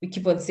we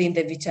keep on saying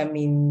the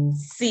vitamin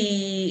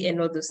C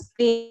and all those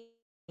things.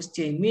 boost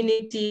your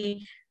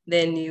immunity,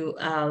 then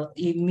your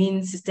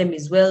immune system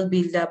is well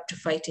built up to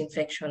fight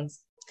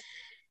infections.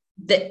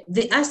 There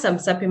are some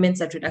supplements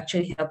that would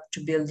actually help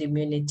to build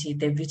immunity.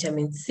 The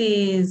vitamin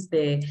C's,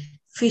 the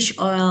fish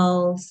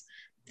oils,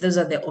 those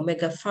are the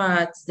omega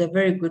fats. They're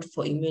very good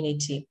for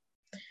immunity.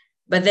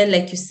 But then,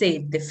 like you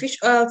said, the fish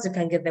oils, you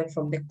can get them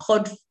from the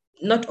cod.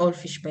 Not all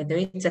fish, by the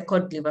way, it's a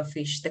cod liver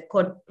fish. The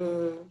cod,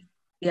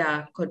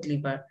 cod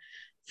liver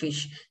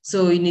fish.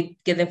 So you need to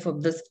get them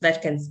from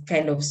that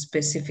kind of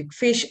specific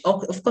fish.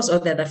 Of course, all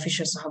the other fish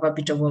also have a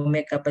bit of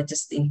omega, but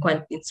just in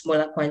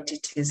smaller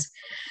quantities.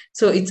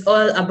 So it's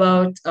all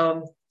about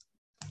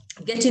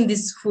getting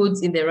these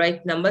foods in the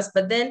right numbers.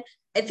 But then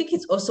I think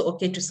it's also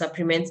okay to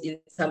supplement in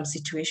some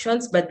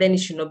situations, but then it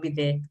should not be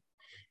there.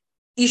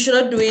 You should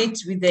not do it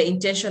with the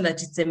intention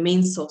that it's the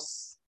main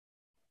source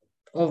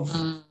of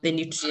the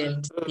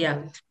nutrient.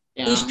 Yeah.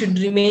 It should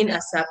remain a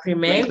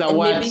supplement. Like the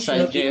word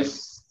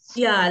suggests.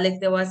 Like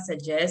the word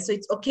suggests. So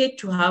it's okay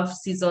to have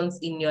seasons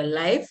in your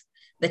life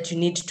that you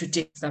need to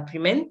take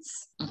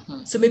supplements.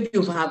 So maybe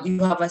you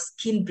have a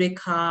skin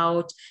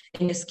breakout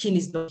and your skin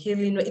is not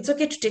healing. It's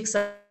okay to take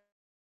some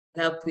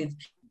help with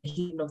the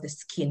healing of the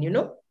skin,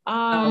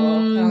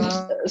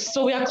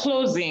 So we are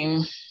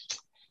closing.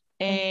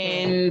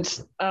 And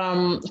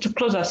to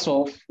close us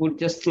off, we'd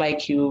just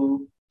like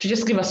you to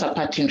just give us a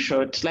parting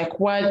shot. Like,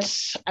 what,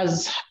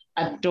 as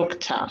a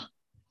doctor,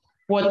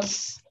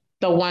 what's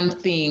the one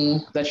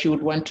thing that you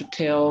would want to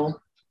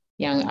tell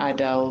young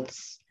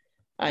adults?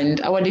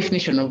 And our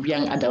definition of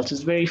young adult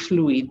is very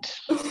fluid,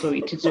 so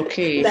it is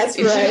okay. That's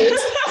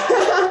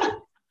right.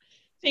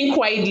 Think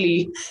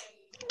widely,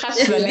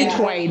 cast the net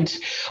wide.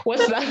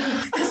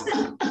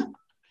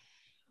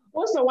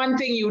 What's the one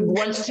thing you'd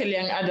want to tell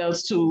young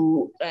adults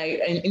to,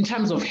 in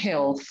terms of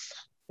health?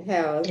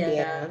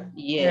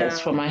 Yes,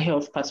 from a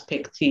health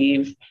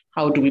perspective,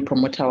 how do we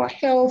promote our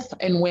health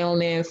and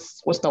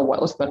wellness? What's that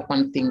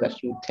one thing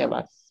that you tell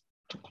us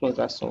to close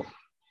us off?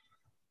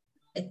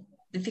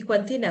 I think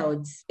one thing I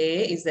would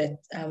say is that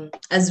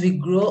as we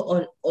grow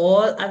on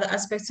all other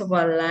aspects of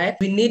our life,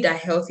 we need a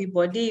healthy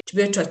body to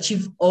be able to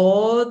achieve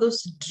all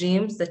those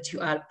dreams that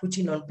you are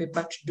putting on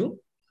paper to do,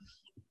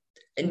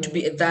 and to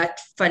be that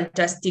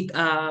fantastic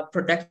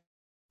production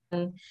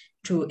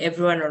to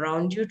everyone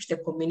around you, to the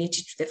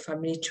community, to the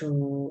family,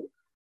 to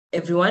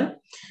everyone.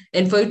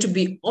 And for you to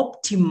be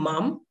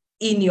optimum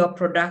in your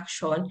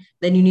production,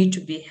 then you need to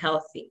be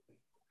healthy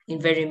in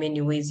very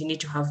many ways. You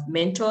need to have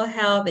mental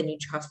health, and you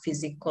need to have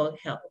physical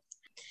health.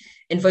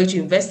 And for you to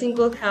invest in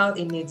good health,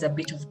 it needs a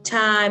bit of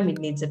time, it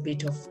needs a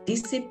bit of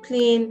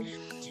discipline.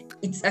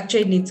 It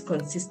actually needs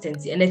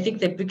consistency. And I think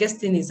the biggest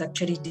thing is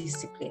actually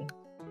discipline.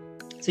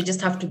 So you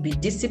just have to be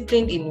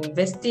disciplined in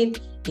investing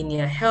in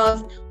your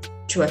health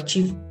to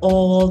achieve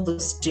all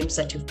those dreams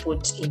that you've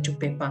put into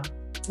paper.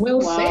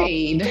 Well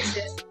said.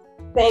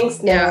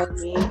 Thanks,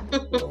 Naomi.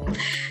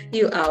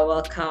 You are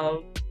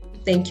welcome.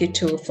 Thank you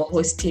too for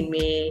hosting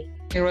me.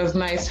 It was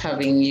nice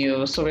having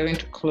you. So we're going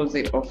to close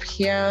it off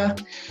here.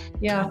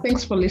 Yeah,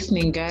 thanks for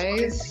listening,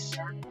 guys.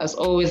 As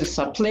always, it's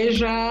a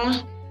pleasure.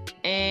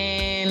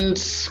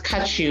 And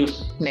catch you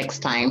next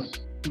time.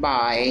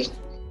 Bye.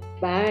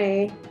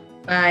 Bye.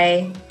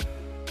 Bye.